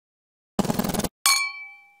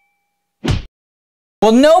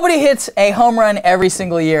Well, nobody hits a home run every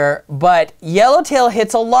single year, but Yellowtail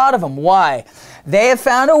hits a lot of them. Why? They have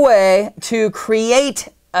found a way to create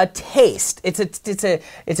a taste. It's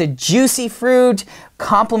a juicy fruit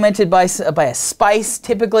complemented by a spice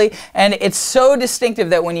typically, and it's so distinctive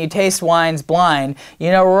that when you taste wines blind, you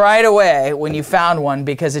know right away when you found one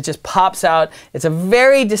because it just pops out. It's a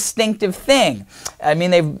very distinctive thing. I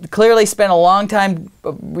mean, they've clearly spent a long time,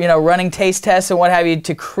 running taste tests and what have you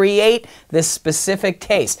to create this specific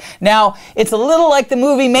taste. Now, it's a little like the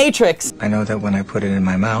movie Matrix. I know that when I put it in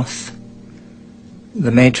my mouth, the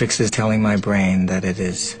Matrix is telling my brain that it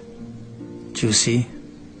is juicy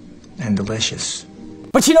and delicious.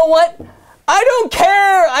 But you know what? I don't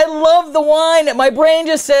care. I love the wine. My brain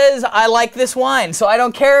just says I like this wine. So I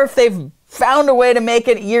don't care if they've found a way to make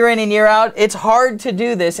it year in and year out. It's hard to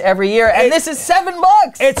do this every year. And this is $7.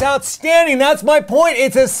 It's outstanding. That's my point.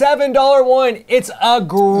 It's a $7 wine. It's a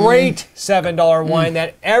great $7 wine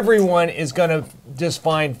that everyone is going to just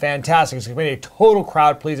find fantastic. It's going to be a total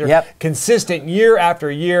crowd pleaser. Yep. Consistent year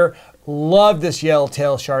after year. Love this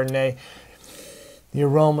Yellowtail Chardonnay. The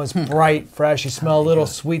aroma's bright, fresh. You smell a little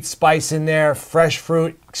sweet spice in there, fresh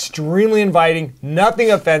fruit, extremely inviting,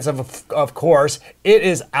 nothing offensive, of course. It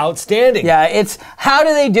is outstanding. Yeah, it's, how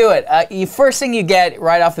do they do it? First thing you get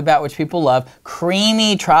right off the bat, which people love,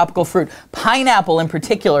 creamy tropical fruit. Pineapple in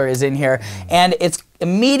particular is in here, and it's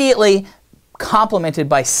immediately complemented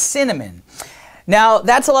by cinnamon. Now,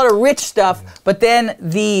 that's a lot of rich stuff, but then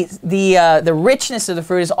the richness of the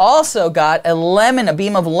fruit has also got a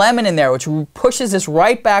beam of lemon in there, which pushes this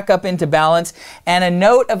right back up into balance, and a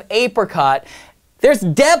note of apricot. There's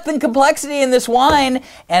depth and complexity in this wine,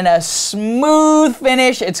 and a smooth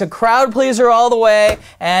finish. It's a crowd pleaser all the way,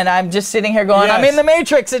 and I'm just sitting here going, yes. I'm in the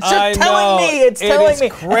Matrix. It's just telling me. It's telling me.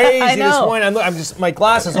 It is crazy. I know. This wine. My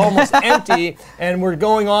glass is almost empty, and we're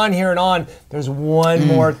going on here and on. There's one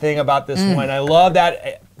more thing about this wine. I love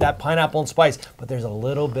that pineapple and spice, but there's a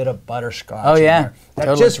little bit of butterscotch in there.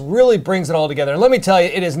 That just really brings it all together. And let me tell you,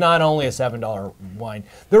 it is not only a $7 wine.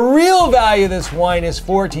 The real value of this wine is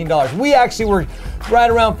 $14. We actually were right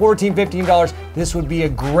around $14, $15. This would be a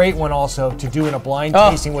great one also to do in a blind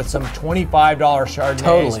tasting with some $25 Chardonnays.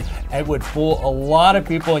 Totally. It would fool a lot of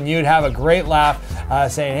people, and you'd have a great laugh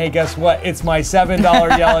saying, hey, guess what? It's my $7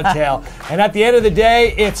 Yellowtail. And at the end of the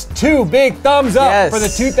day, it's two big thumbs up for the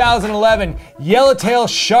 2011 Yellowtail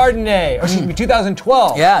Chardonnay, or excuse me,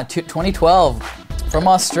 2012. Yeah, 2012 from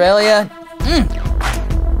Australia.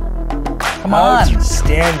 Come on.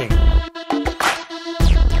 Outstanding.